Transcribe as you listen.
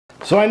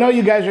So I know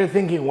you guys are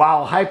thinking,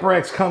 wow,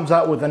 HyperX comes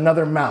out with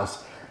another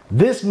mouse.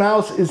 This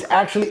mouse is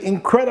actually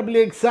incredibly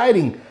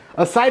exciting.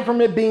 Aside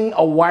from it being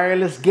a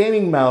wireless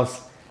gaming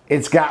mouse,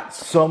 it's got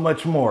so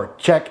much more.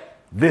 Check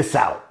this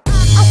out.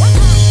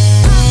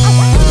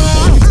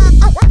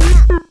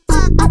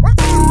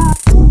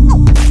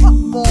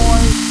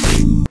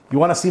 You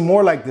want to see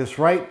more like this,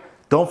 right?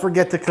 Don't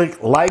forget to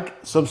click like,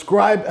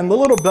 subscribe, and the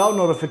little bell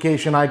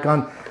notification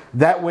icon.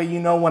 That way you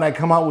know when I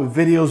come out with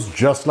videos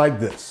just like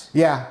this.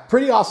 Yeah,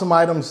 pretty awesome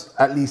items,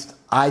 at least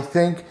I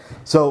think.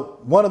 So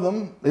one of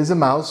them is a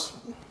mouse,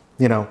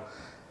 you know,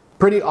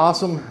 pretty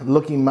awesome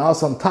looking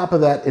mouse. On top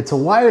of that, it's a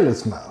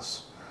wireless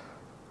mouse.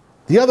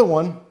 The other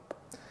one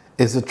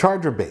is a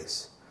charger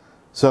base.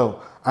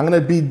 So I'm gonna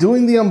be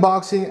doing the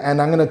unboxing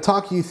and I'm gonna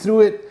talk you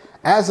through it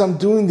as I'm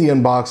doing the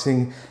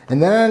unboxing,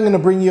 and then I'm gonna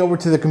bring you over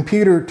to the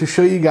computer to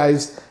show you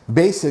guys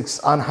basics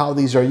on how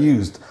these are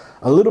used.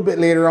 A little bit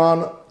later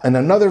on in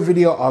another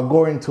video, I'll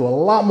go into a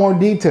lot more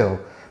detail,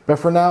 but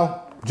for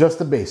now, just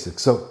the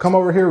basics. So come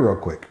over here real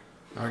quick.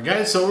 All right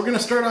guys, so we're gonna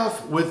start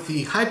off with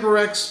the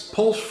HyperX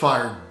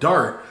Pulsefire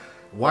Dart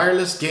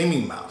wireless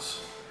gaming mouse.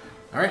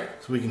 All right,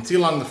 so we can see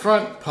along the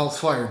front,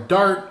 Pulsefire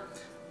Dart,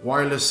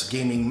 wireless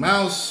gaming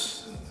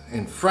mouse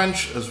in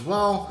French as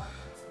well.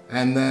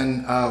 And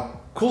then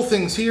cool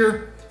things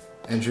here,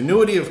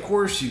 NGENUITY, of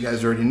course, you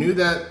guys already knew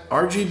that,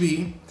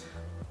 RGB,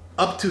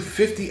 up to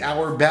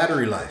 50-hour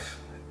battery life.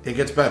 It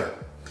gets better.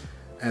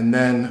 And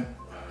then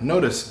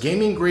notice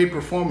gaming grade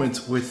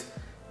performance with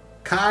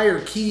Qi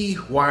or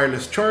Qi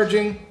wireless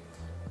charging.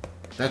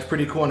 That's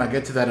pretty cool, and I'll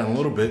get to that in a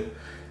little bit.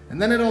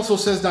 And then it also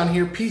says down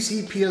here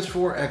PC,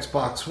 PS4,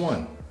 Xbox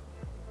One.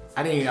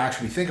 I didn't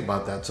actually think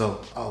about that,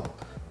 so I'll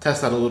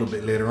test that a little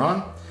bit later on.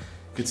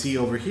 You can see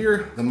over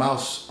here the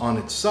mouse on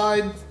its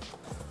side.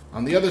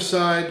 On the other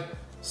side,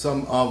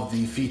 some of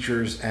the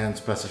features and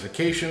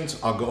specifications.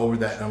 I'll go over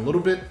that in a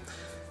little bit.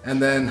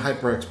 And then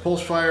HyperX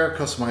Pulsefire,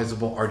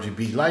 customizable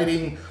RGB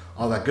lighting,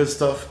 all that good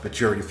stuff, but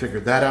you already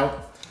figured that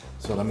out.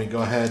 So let me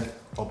go ahead,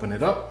 open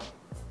it up.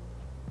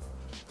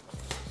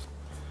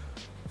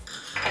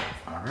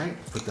 All right,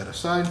 put that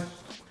aside.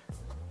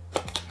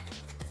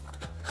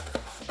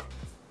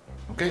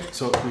 Okay,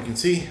 so we can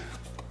see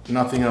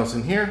nothing else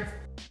in here.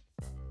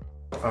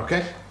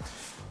 Okay,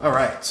 all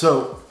right,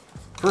 so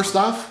first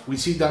off, we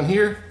see down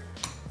here,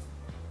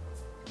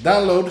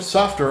 download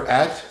software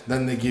at,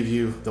 then they give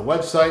you the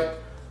website,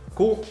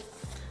 cool.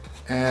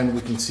 And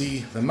we can see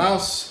the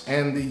mouse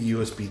and the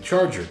USB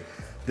charger.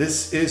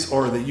 This is,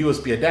 or the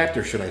USB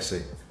adapter, should I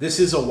say. This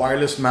is a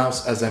wireless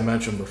mouse, as I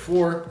mentioned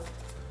before.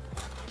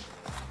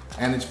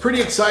 And it's pretty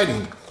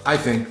exciting, I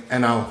think,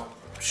 and I'll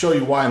show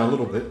you why in a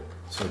little bit.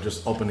 So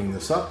just opening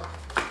this up.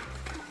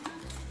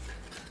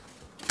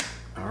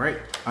 All right,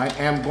 I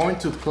am going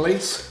to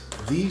place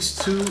these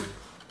two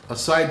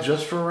aside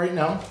just for right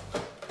now.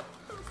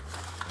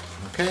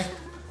 Okay,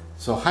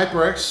 so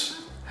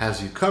HyperX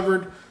has you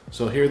covered.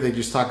 So here they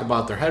just talk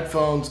about their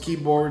headphones,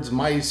 keyboards,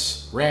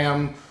 mice,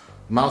 RAM,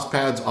 mouse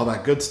pads, all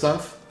that good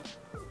stuff.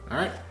 All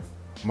right,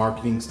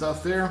 marketing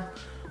stuff there.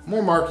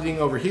 More marketing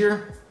over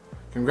here.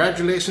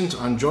 Congratulations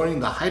on joining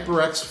the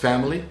HyperX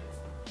family.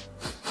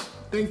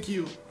 Thank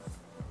you.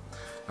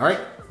 All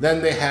right,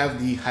 then they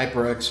have the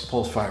HyperX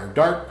Pulsefire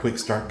Dart Quick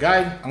Start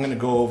Guide. I'm gonna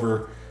go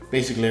over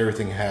basically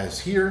everything it has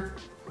here.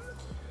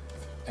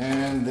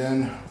 And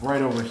then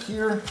right over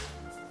here,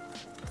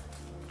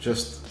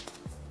 just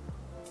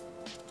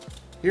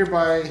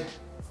hereby,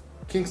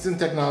 Kingston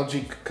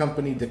Technology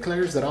Company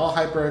declares that all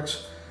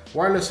HyperX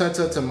wireless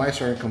headsets and mice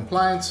are in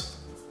compliance.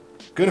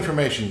 Good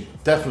information,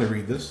 definitely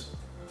read this.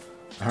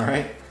 All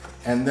right,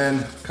 and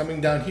then coming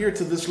down here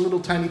to this little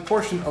tiny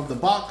portion of the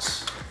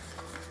box,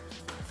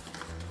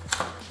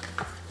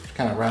 which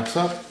kind of wraps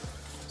up.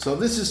 So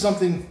this is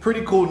something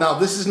pretty cool. Now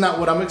this is not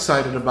what I'm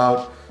excited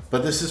about,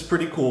 but this is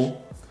pretty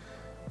cool.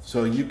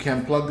 So you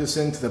can plug this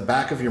into the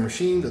back of your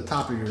machine, the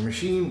top of your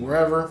machine,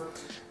 wherever.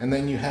 And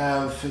then you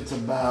have, it's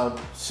about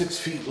 6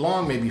 feet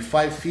long, maybe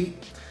 5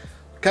 feet.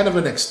 Kind of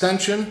an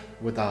extension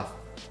with a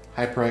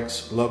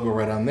HyperX logo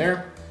right on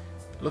there.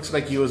 Looks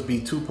like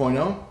USB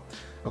 2.0.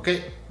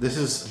 Okay,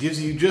 this gives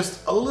you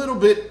just a little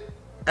bit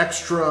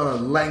extra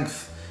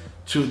length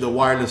to the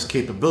wireless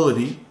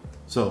capability.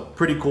 So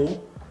pretty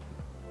cool.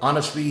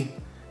 Honestly,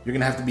 you're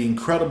gonna have to be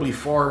incredibly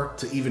far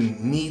to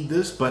even need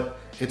this, but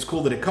it's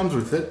cool that it comes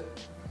with it.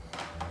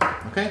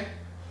 Okay,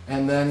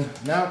 and then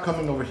now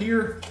coming over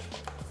here,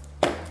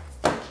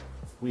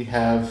 we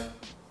have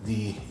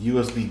the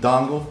USB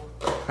dongle.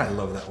 I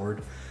love that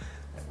word.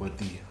 With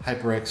the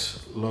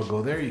HyperX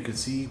logo there, you can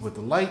see with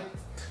the light.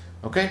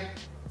 Okay,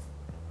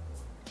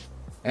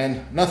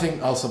 and nothing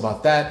else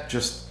about that,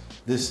 just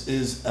this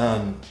is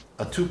a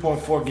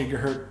 2.4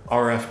 gigahertz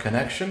RF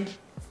connection.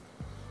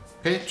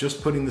 Okay,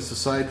 just putting this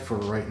aside for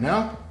right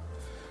now.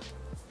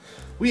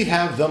 We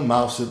have the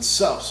mouse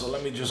itself, so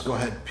let me just go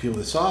ahead and peel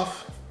this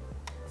off.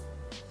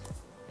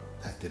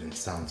 That didn't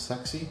sound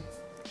sexy.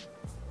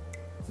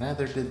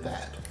 Neither did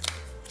that.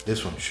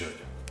 This one should.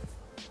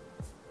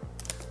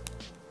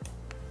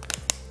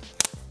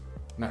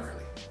 Not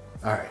really.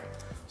 All right,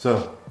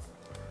 So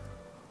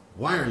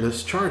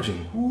wireless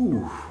charging,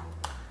 ooh.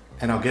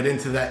 And I'll get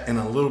into that in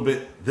a little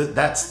bit.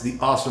 That's the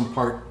awesome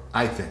part,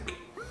 I think.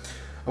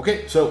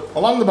 Okay, so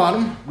along the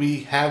bottom,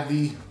 we have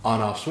the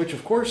on-off switch,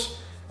 of course.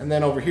 And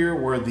then over here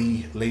where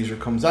the laser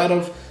comes out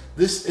of,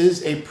 this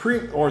is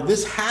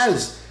this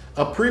has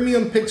a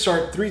premium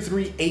Pixart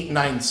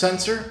 3389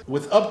 sensor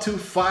with up to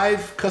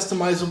 5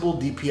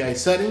 customizable DPI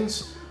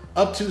settings,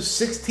 up to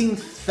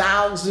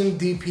 16,000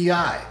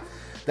 DPI.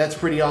 That's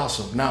pretty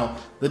awesome. Now,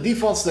 the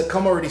defaults that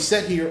come already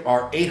set here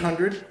are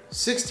 800,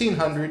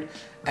 1600,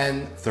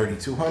 and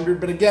 3200,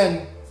 but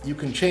again, you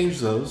can change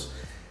those.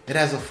 It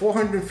has a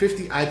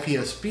 450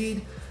 IPS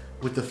speed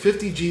with the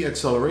 50G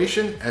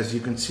acceleration, as you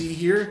can see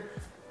here.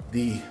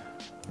 The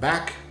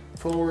back,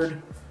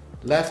 forward,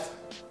 left,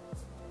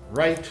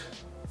 right,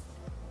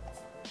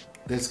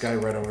 this guy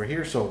right over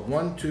here. So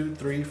 1, 2,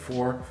 3,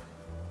 4,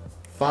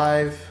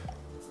 5,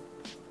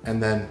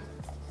 and then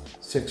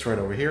 6 right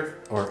over here.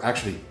 Or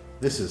actually,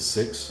 this is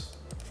 6.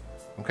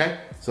 Okay,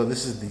 so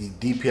this is the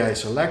DPI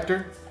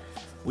selector.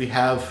 We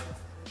have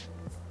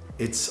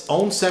its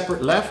own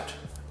separate left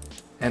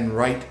and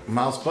right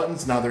mouse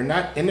buttons. Now they're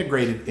not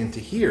integrated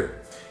into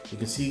here. You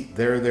can see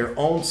they're their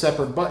own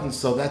separate buttons,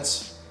 so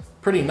that's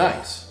pretty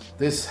nice.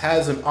 This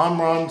has an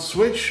on-on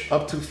switch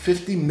up to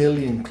 50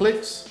 million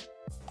clicks.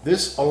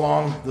 This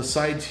along the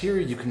sides here,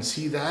 you can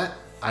see that.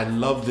 I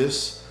love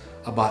this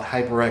about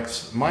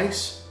HyperX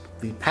mice.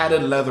 The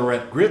padded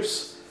leatherette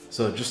grips,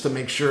 so just to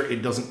make sure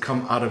it doesn't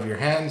come out of your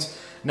hands.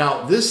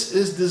 Now this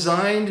is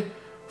designed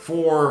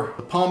for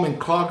the palm and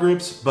claw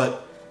grips,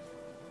 but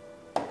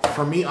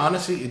for me,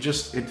 honestly,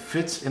 it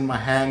fits in my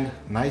hand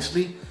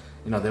nicely.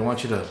 You know, they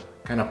want you to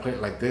kind of play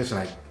it like this,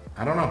 and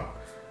I don't know.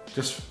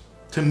 Just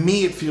to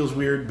me, it feels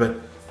weird,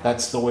 but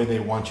that's the way they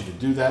want you to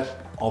do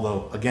that.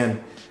 Although,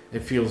 again,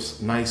 it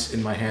feels nice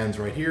in my hands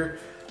right here.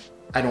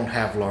 I don't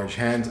have large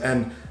hands,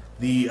 and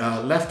the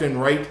left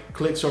and right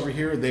clicks over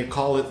here, they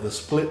call it the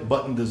split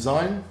button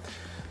design.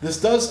 This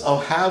does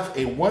have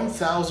a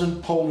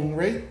 1000 polling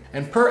rate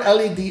and per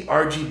LED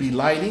RGB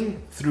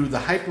lighting through the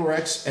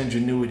HyperX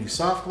NGENUITY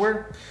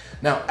software.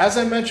 Now, as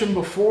I mentioned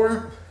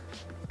before,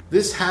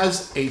 this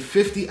has a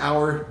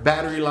 50-hour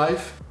battery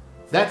life.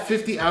 That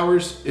 50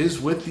 hours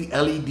is with the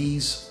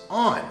LEDs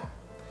on.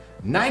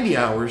 90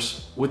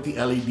 hours with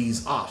the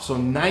LEDs off. So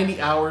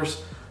 90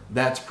 hours,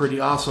 that's pretty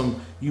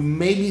awesome. You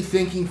may be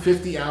thinking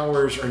 50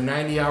 hours or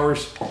 90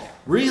 hours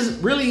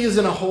really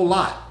isn't a whole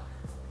lot.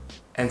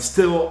 And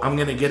still, I'm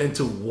gonna get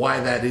into why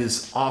that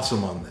is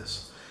awesome on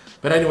this.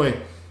 But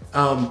anyway,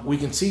 we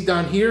can see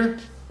down here,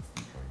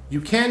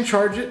 you can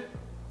charge it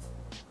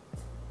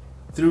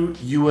through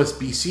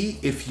USB-C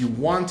if you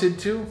wanted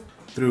to,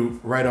 through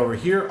right over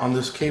here on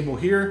this cable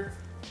here.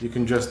 You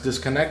can just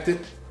disconnect it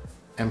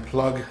and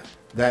plug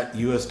that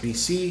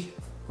USB-C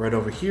right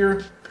over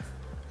here,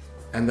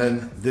 and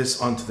then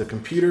this onto the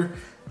computer.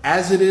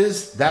 As it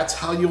is, that's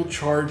how you'll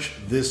charge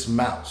this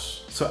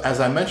mouse. So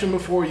as I mentioned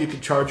before, you can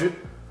charge it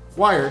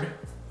wired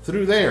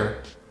through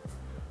there,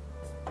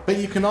 but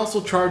you can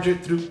also charge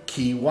it through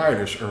Key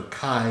Wireless or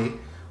Kai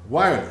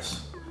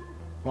Wireless.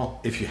 Well,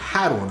 if you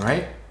had one,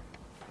 right?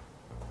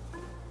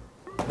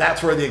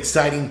 That's where the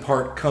exciting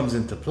part comes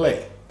into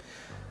play.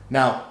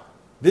 Now,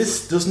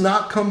 this does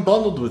not come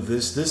bundled with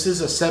this. This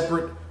is a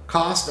separate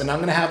cost, and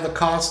I'm gonna have the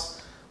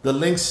cost, the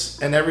links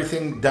and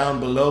everything down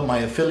below, my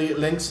affiliate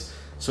links,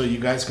 so you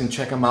guys can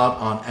check them out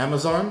on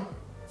Amazon.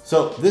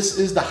 So this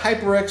is the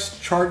HyperX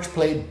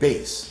ChargePlay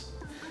base.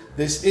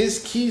 This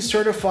is key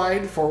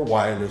certified for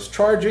wireless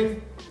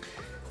charging.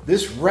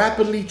 This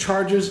rapidly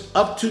charges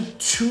up to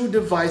 2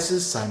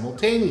 devices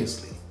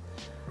simultaneously.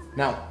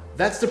 Now,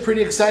 that's the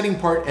pretty exciting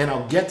part, and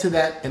I'll get to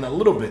that in a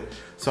little bit.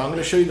 So I'm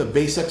gonna show you the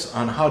basics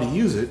on how to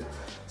use it.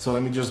 So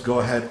let me just go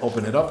ahead,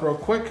 open it up real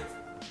quick.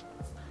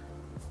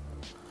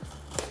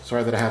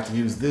 Sorry that I have to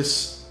use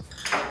this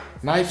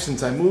knife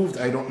since I moved.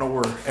 I don't know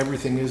where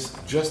everything is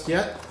just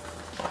yet.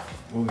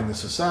 Moving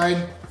this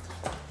aside.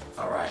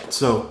 All right,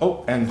 so,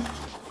 oh, and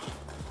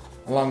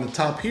along the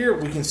top here,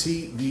 we can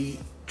see the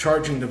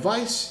charging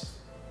device,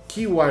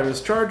 key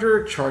wireless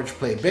charger,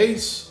 ChargePlay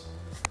base,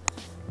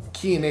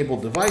 key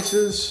enabled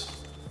devices,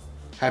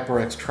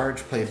 HyperX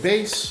ChargePlay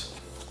base,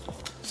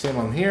 same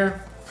on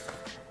here.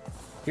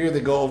 Here they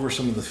go over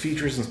some of the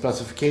features and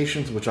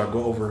specifications, which I'll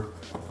go over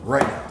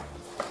right now.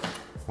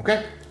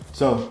 Okay,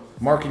 so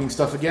marketing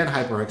stuff again,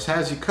 HyperX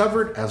has you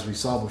covered, as we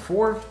saw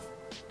before.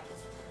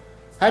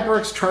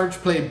 HyperX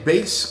ChargePlay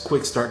base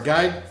quick start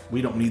guide,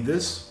 we don't need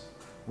this.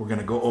 We're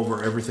gonna go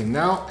over everything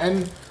now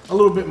and a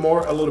little bit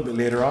more a little bit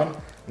later on.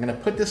 I'm gonna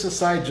put this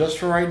aside just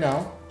for right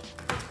now.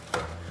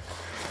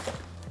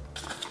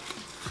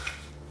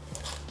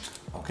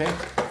 Okay,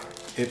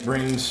 it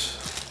brings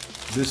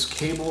this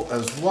cable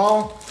as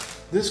well.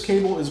 This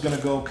cable is gonna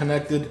go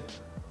connected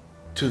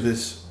to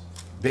this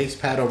base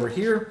pad over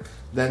here,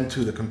 then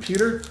to the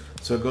computer.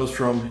 So it goes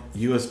from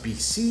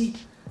USB-C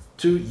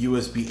to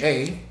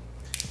USB-A.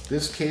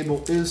 This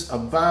cable is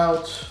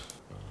about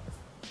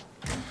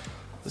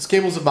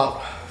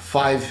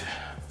 5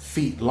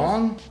 feet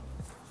long,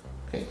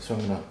 Okay, so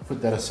I'm gonna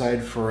put that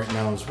aside for right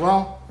now as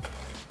well.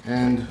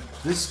 And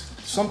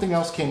something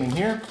else came in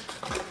here.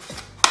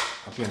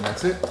 Okay, and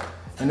that's it.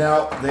 And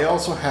now they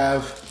also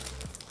have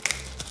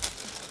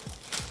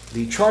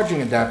the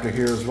charging adapter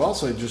here as well.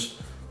 So I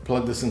just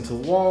plug this into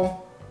the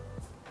wall,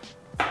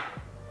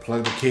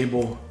 plug the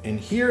cable in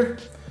here,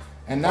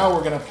 and now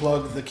we're gonna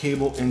plug the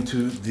cable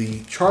into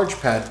the charge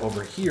pad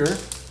over here.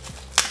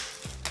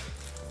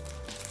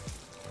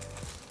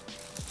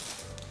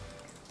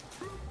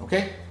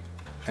 Okay,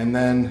 and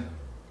then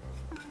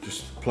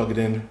just plug it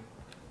in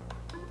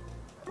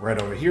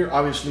right over here.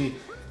 Obviously,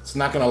 it's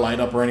not gonna light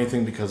up or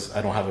anything because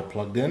I don't have it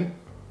plugged in.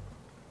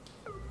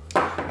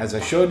 As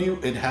I showed you,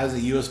 it has a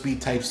USB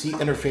Type-C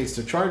interface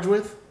to charge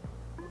with.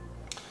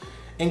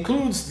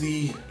 Includes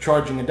the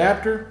charging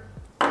adapter,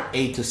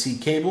 A to C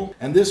cable,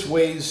 and this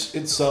weighs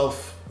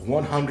itself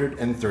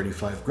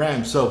 135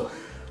 grams. So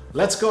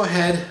let's go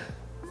ahead,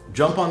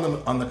 jump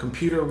on the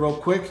computer real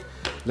quick.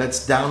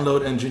 Let's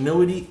download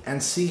NGENUITY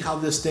and see how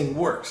this thing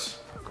works.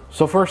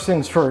 So first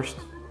things first,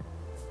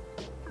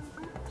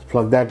 let's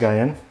plug that guy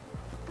in.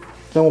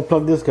 Then we'll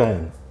plug this guy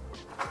in.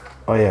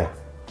 Oh yeah.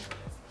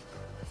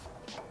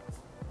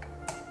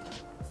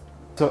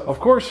 So of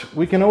course,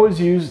 we can always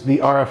use the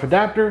RF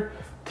adapter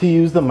to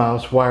use the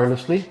mouse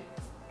wirelessly.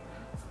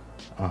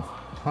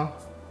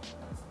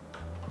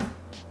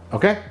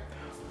 Okay.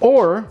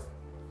 Or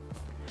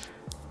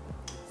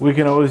we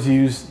can always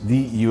use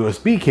the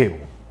USB cable.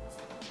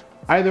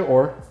 Either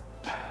or.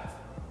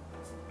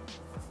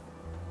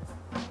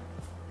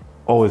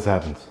 Always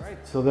happens. Right.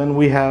 So then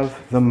we have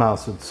the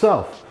mouse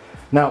itself.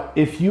 Now,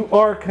 if you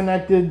are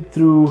connected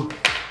through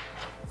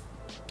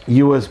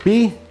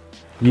USB,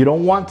 you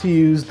don't want to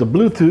use the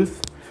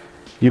Bluetooth,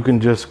 you can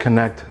just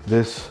connect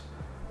this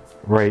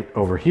right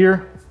over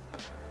here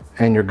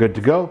and you're good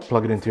to go.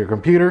 Plug it into your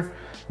computer.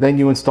 Then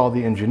you install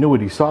the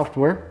NGENUITY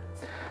software.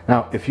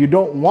 Now, if you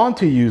don't want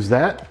to use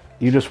that,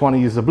 you just want to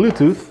use the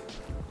Bluetooth,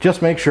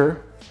 just make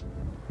sure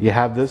you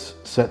have this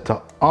set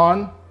to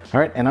on. All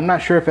right, and I'm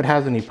not sure if it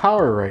has any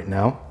power right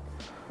now.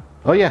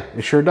 Oh yeah,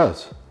 it sure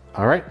does.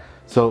 All right,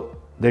 so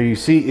there you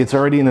see, it's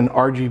already in an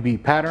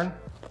RGB pattern.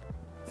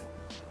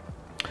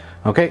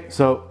 Okay,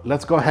 so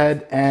let's go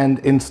ahead and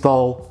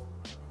install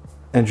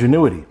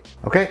NGENUITY.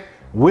 Okay,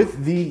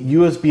 with the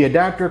USB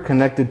adapter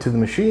connected to the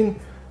machine,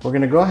 we're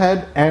gonna go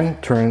ahead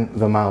and turn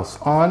the mouse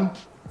on.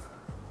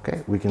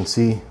 Okay, we can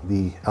see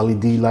the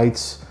LED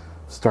lights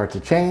start to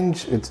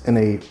change. It's in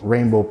a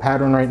rainbow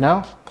pattern right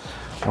now.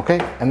 Okay,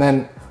 and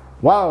then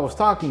while I was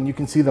talking, you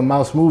can see the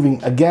mouse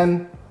moving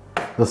again.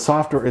 The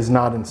software is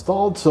not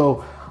installed,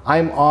 so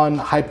I'm on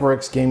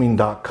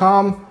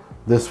HyperXGaming.com,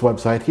 this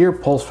website here,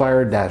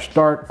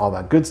 PulseFire-Dart, all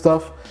that good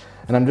stuff.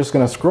 And I'm just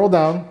gonna scroll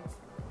down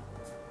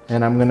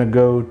and I'm gonna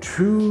go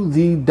to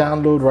the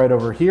download right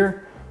over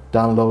here,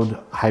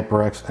 download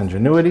HyperX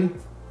NGENUITY.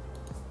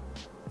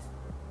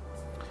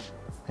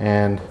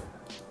 And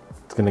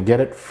it's gonna get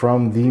it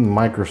from the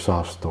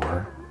Microsoft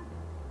Store.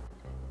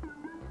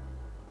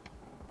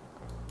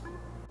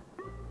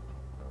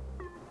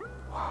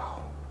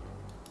 Wow.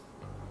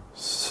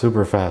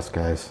 Super fast,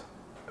 guys.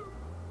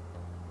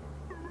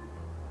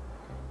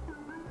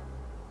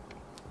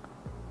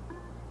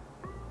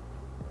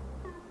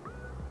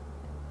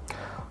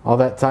 All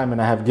that time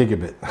and I have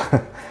gigabit.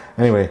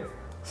 Anyway,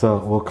 so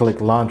we'll click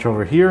launch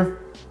over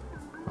here.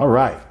 All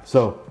right,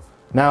 so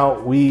now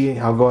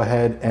I'll go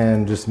ahead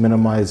and just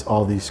minimize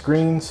all these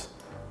screens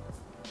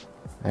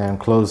and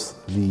close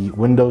the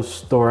Windows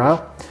Store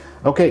out.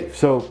 Okay,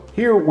 so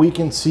here we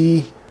can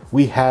see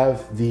we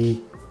have the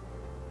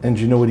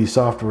NGENUITY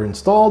software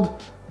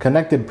installed,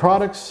 connected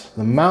products,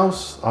 the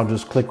mouse, I'll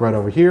just click right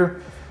over here.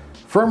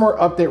 Firmware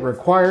update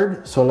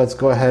required, so let's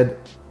go ahead,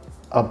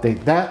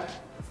 update that.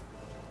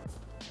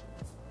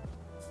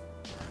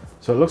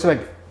 So it looks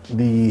like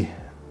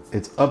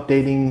it's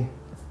updating,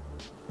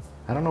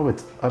 I don't know if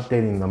it's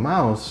updating the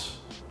mouse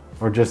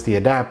or just the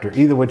adapter.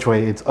 Either which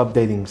way, it's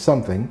updating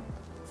something.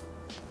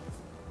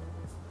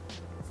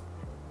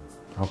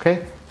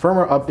 Okay,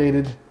 firmware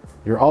updated.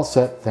 You're all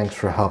set. Thanks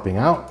for helping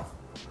out.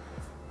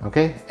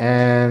 Okay,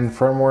 and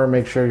firmware,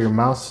 make sure your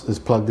mouse is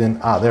plugged in.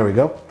 Ah, there we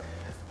go.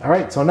 All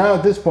right, so now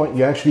at this point,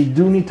 you actually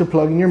do need to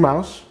plug in your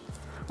mouse,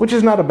 which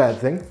is not a bad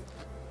thing.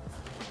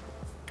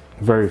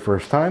 Very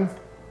first time.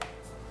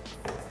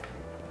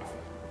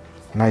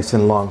 Nice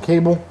and long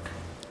cable.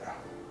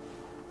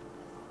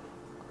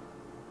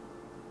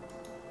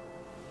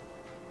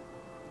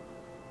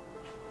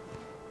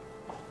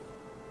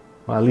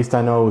 Well, at least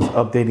I know it was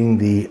updating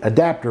the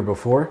adapter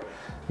before.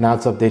 Now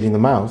it's updating the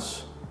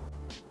mouse.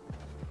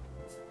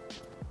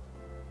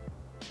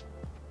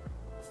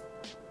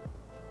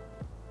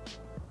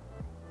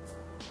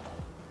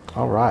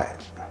 All right.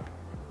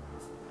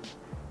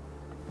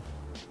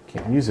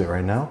 Can't use it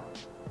right now.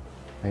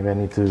 Maybe I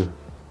need to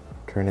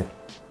turn it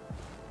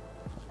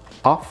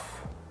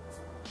off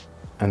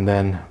and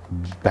then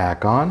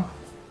back on.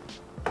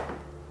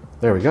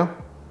 There we go.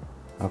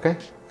 Okay,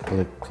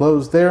 click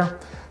close there.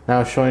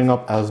 Now showing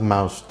up as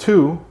mouse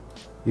 2,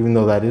 even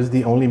though that is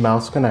the only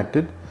mouse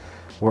connected.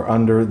 we're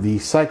under the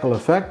cycle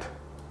effect.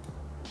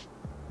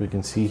 We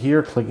can see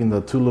here, clicking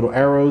the two little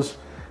arrows,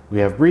 we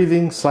have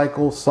breathing,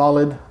 cycle,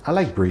 solid. I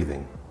like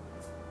breathing.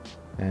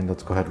 And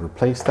let's go ahead and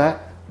replace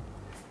that.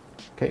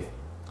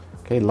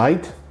 Okay,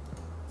 light.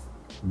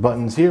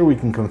 Buttons here, we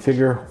can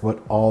configure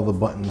what all the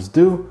buttons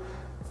do.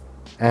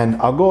 And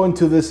I'll go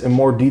into this in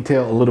more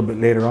detail a little bit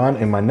later on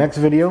in my next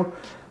video.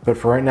 But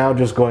for right now,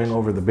 just going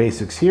over the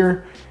basics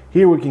here.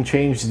 Here we can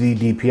change the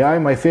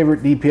DPI. My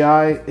favorite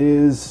DPI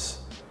is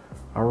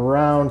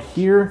around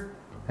here.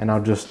 And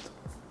I'll just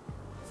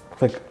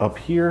click up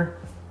here.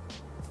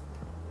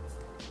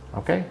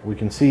 Okay, we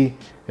can see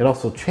it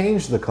also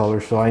changed the color,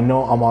 so I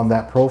know I'm on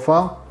that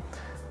profile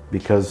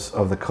because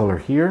of the color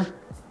here.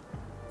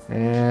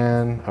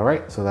 And all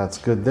right, so that's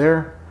good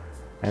there.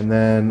 And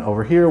then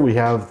over here we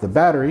have the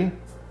battery,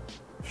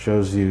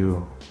 shows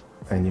you,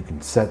 and you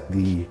can set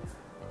the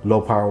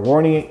low power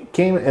warning. It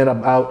came at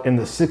about in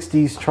the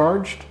 60s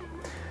charged.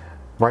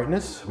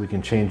 Brightness, we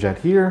can change that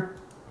here.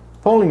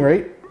 Polling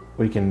rate,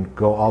 we can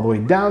go all the way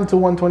down to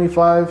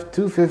 125,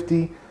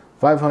 250,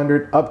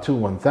 500, up to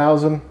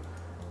 1000.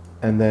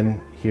 And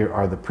then here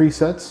are the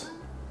presets.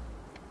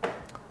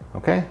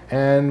 Okay,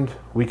 and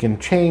we can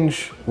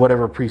change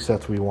whatever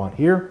presets we want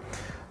here.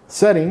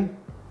 Setting,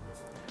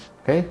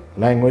 okay,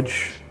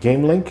 language,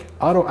 game link,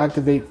 auto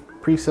activate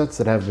presets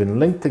that have been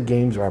linked to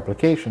games or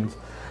applications.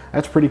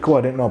 That's pretty cool,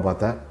 I didn't know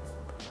about that.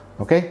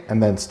 Okay,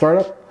 and then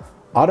startup,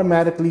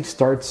 automatically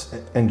starts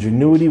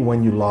NGENUITY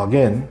when you log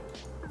in.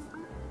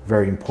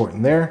 Very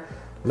important there.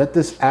 Let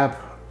this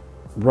app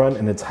run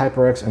in its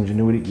HyperX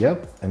NGENUITY,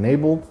 yep,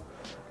 enabled.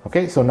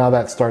 Okay, so now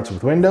that starts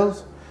with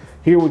Windows.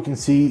 Here we can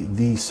see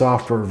the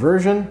software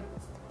version,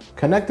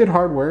 connected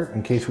hardware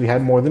in case we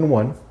had more than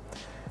one,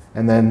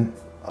 and then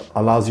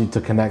allows you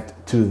to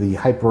connect to the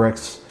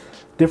HyperX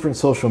different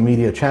social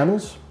media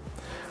channels.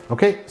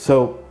 Okay,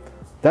 so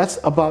that's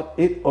about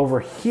it over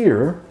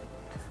here.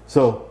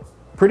 So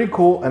pretty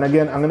cool. And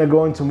again, I'm gonna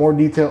go into more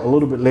detail a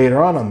little bit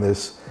later on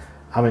this.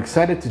 I'm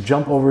excited to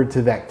jump over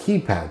to that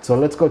keypad. So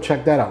let's go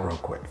check that out real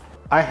quick.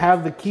 I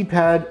have the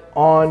keypad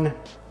on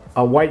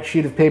a white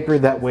sheet of paper.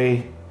 That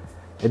way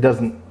it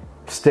doesn't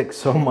stick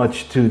so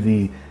much to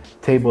the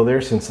table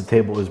there, since the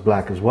table is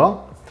black as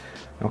well.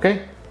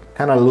 Okay,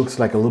 kind of looks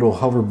like a little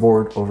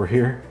hoverboard over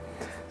here.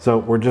 So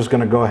we're just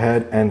gonna go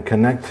ahead and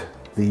connect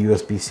the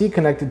USB-C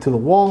connected to the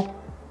wall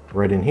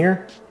right in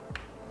here.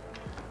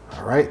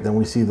 All right, then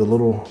we see the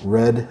little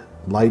red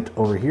light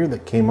over here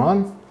that came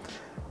on,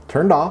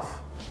 turned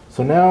off.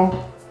 So now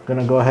I'm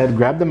gonna go ahead and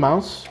grab the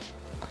mouse,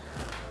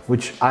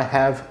 which I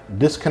have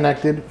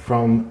disconnected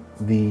from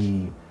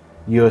the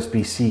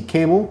USB-C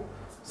cable.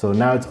 So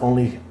now it's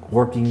only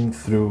working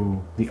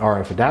through the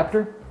RF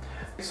adapter.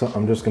 So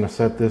I'm just gonna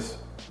set this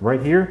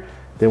right here.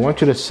 They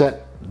want you to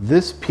set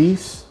this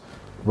piece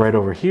right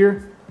over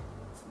here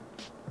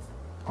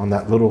on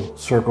that little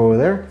circle over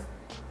there.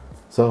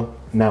 So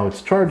now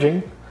it's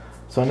charging.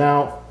 So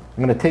now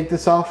I'm gonna take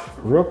this off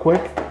real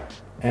quick,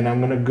 and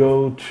I'm gonna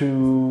go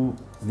to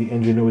the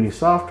NGENUITY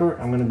software.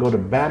 I'm gonna go to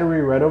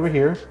battery right over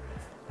here.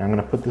 And I'm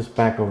gonna put this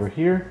back over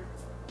here.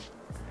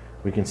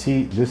 We can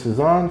see this is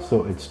on,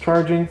 so it's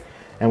charging.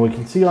 And we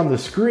can see on the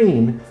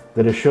screen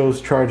that it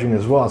shows charging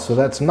as well, so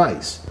that's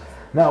nice.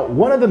 Now,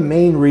 one of the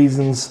main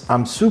reasons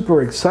I'm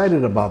super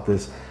excited about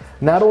this,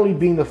 not only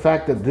being the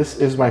fact that this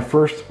is my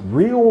first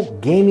real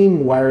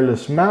gaming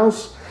wireless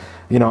mouse.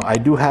 You know, I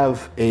do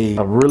have a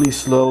really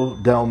slow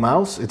Dell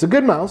mouse. It's a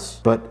good mouse,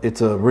 but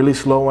it's a really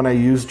slow one I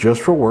use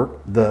just for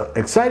work. The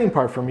exciting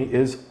part for me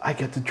is I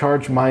get to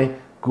charge my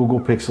Google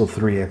Pixel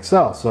 3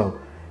 XL. So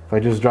if I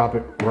just drop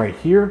it right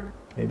here,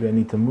 maybe I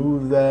need to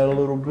move that a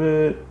little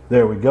bit.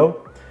 There we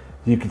go.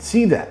 You can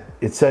see that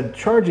it said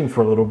charging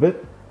for a little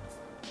bit.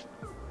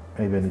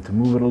 Maybe I need to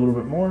move it a little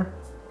bit more.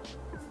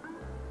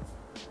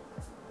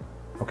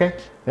 Okay,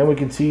 then we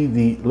can see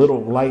the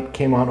little light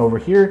came on over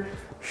here,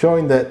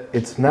 showing that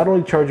it's not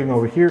only charging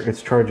over here,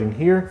 it's charging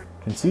here.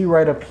 You can see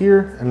right up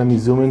here, and let me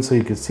zoom in so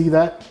you can see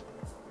that.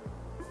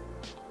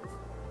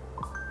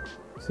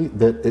 See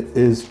that it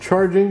is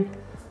charging.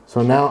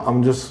 So now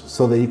I'm just,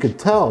 so that you could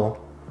tell,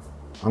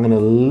 I'm gonna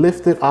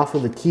lift it off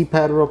of the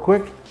keypad real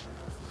quick.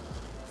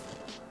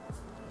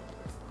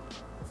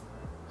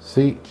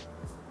 See,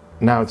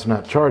 now it's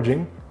not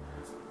charging.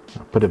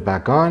 I'll put it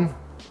back on.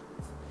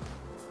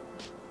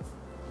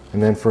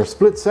 And then for a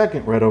split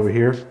second right over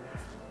here,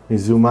 let me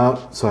zoom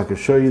out so I can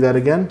show you that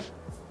again.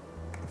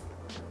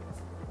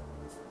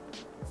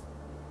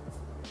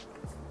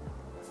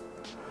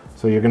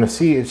 So you're gonna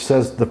see it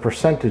says the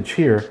percentage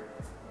here.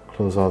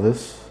 Close all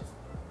this.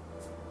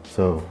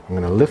 So I'm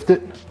gonna lift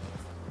it.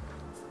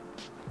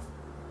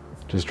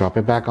 Just drop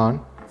it back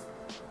on.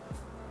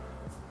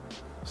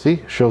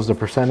 See, shows the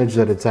percentage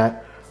that it's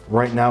at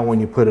right now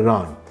when you put it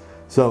on.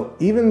 So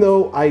even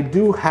though I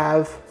do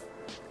have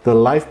the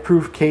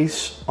LifeProof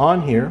case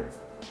on here,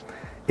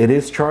 it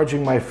is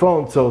charging my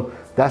phone. So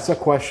that's a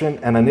question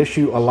and an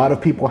issue a lot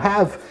of people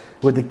have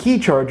with the key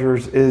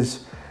chargers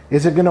is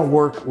it gonna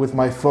work with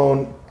my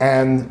phone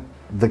and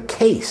the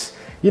case?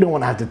 You don't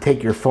wanna have to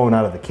take your phone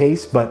out of the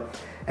case, but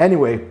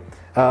Anyway,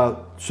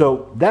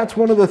 so that's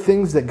one of the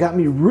things that got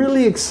me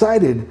really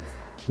excited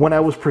when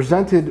I was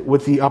presented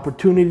with the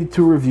opportunity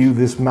to review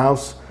this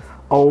mouse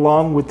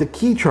along with the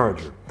key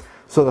charger.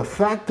 So the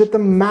fact that the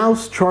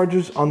mouse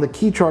charges on the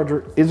key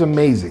charger is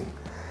amazing.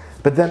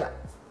 But then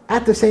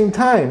at the same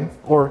time,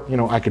 or you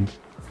know, I could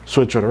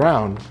switch it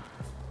around,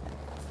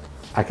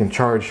 I can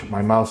charge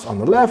my mouse on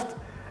the left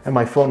and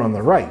my phone on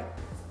the right.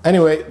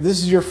 Anyway, this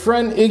is your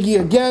friend Iggy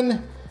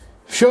again,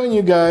 showing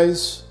you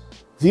guys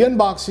the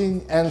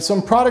unboxing and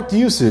some product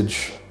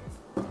usage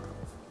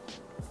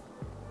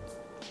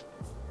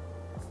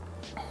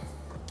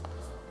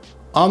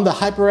on the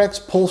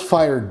HyperX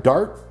Pulsefire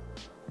Dart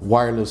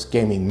wireless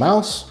gaming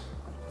mouse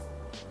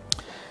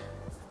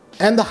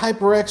and the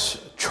HyperX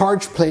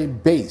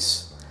ChargePlay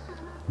base.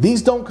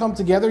 These don't come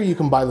together, you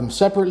can buy them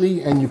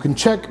separately, and you can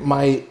check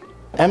my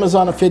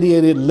Amazon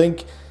affiliated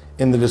link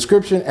in the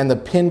description and the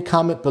pinned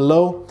comment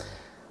below.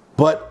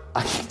 But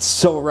I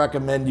so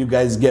recommend you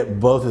guys get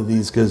both of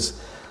these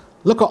because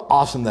look how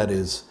awesome that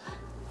is.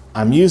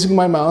 I'm using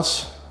my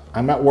mouse,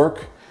 I'm at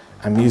work,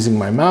 I'm using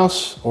my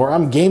mouse, or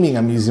I'm gaming,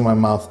 I'm using my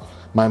mouse.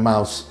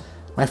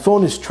 My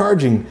phone is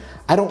charging.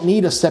 I don't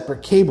need a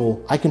separate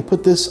cable. I can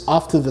put this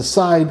off to the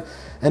side,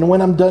 and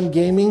when I'm done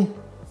gaming,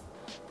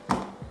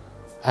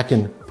 I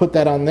can put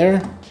that on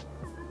there,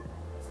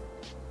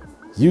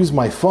 use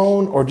my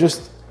phone, or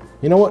just,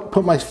 you know what,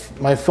 put my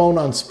phone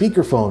on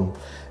speakerphone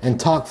and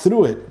talk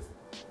through it.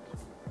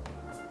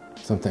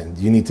 Something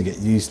you need to get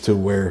used to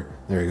where,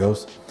 there it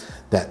goes,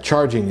 that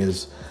charging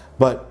is.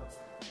 But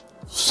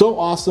so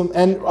awesome.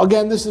 And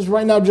again, this is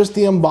right now just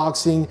the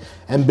unboxing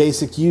and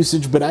basic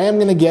usage, but I am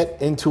going to get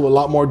into a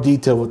lot more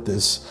detail with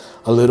this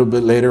a little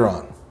bit later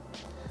on.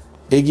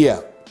 Iggy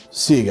out.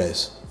 See you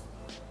guys.